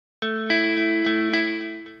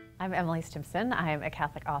I'm Emily Stimpson. I'm a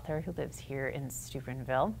Catholic author who lives here in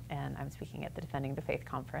Steubenville, and I'm speaking at the Defending the Faith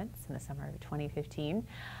conference in the summer of 2015.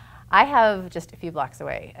 I have just a few blocks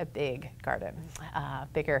away a big garden,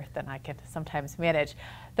 bigger than I can sometimes manage.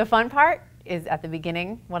 The fun part is at the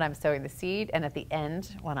beginning when I'm sowing the seed and at the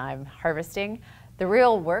end when I'm harvesting. The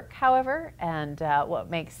real work, however, and what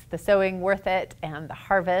makes the sowing worth it and the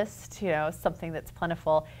harvest, something that's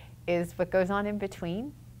plentiful, is what goes on in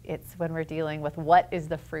between. It's when we're dealing with what is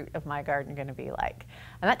the fruit of my garden going to be like.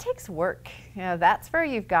 And that takes work. That's where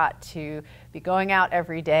you've got to be going out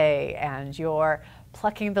every day and you're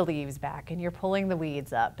plucking the leaves back and you're pulling the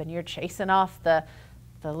weeds up and you're chasing off the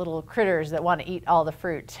little critters that want to eat all the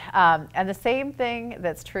fruit. And the same thing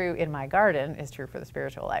that's true in my garden is true for the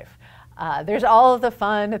spiritual life. There's all of the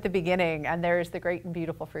fun at the beginning, and there's the great and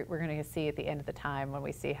beautiful fruit we're going to see at the end of the time when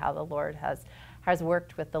we see how the Lord has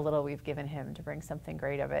worked with the little we've given him to bring something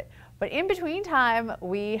great of it. But in between time,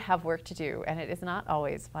 we have work to do, and it is not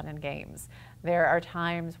always fun and games. There are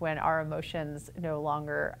times when our emotions no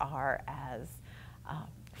longer are as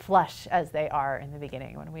flush as they are in the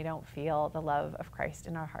beginning, when we don't feel the love of Christ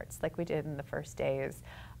in our hearts like we did in the first days.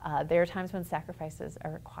 There are times when sacrifices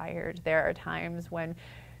are required. There are times when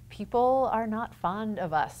people are not fond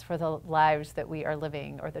of us for the lives that we are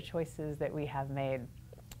living or the choices that we have made.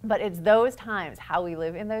 But it's those times, how we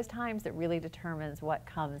live in those times, that really determines what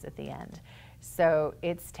comes at the end. So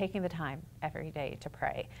it's taking the time every day to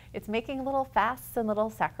pray. It's making little fasts and little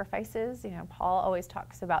sacrifices. Paul always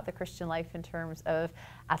talks about the Christian life in terms of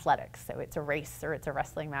athletics. So it's a race or it's a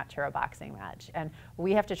wrestling match or a boxing match. And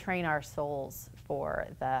we have to train our souls for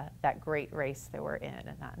that great race that we're in.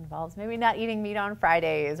 And that involves maybe not eating meat on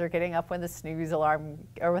Fridays or getting up when the snooze alarm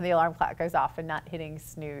or when the alarm clock goes off and not hitting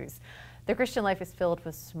snooze. The Christian life is filled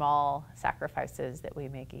with small sacrifices that we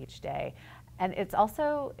make each day. And it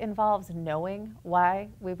also involves knowing why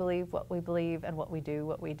we believe what we believe and what we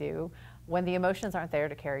do when the emotions aren't there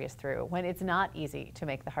to carry us through, when it's not easy to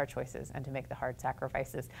make the hard choices and to make the hard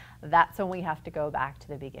sacrifices. That's when we have to go back to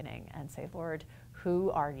the beginning and say, Lord,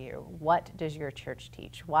 who are you? What does your church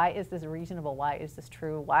teach? Why is this reasonable? Why is this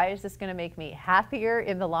true? Why is this going to make me happier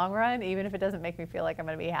in the long run, even if it doesn't make me feel like I'm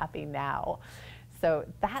going to be happy now? So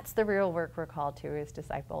that's the real work we're called to as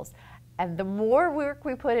disciples. And the more work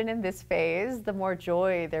we put in this phase, the more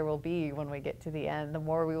joy there will be when we get to the end. The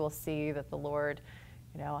more we will see that the Lord,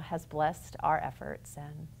 has blessed our efforts,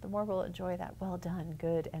 and the more we'll enjoy that well done,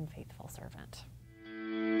 good and faithful servant.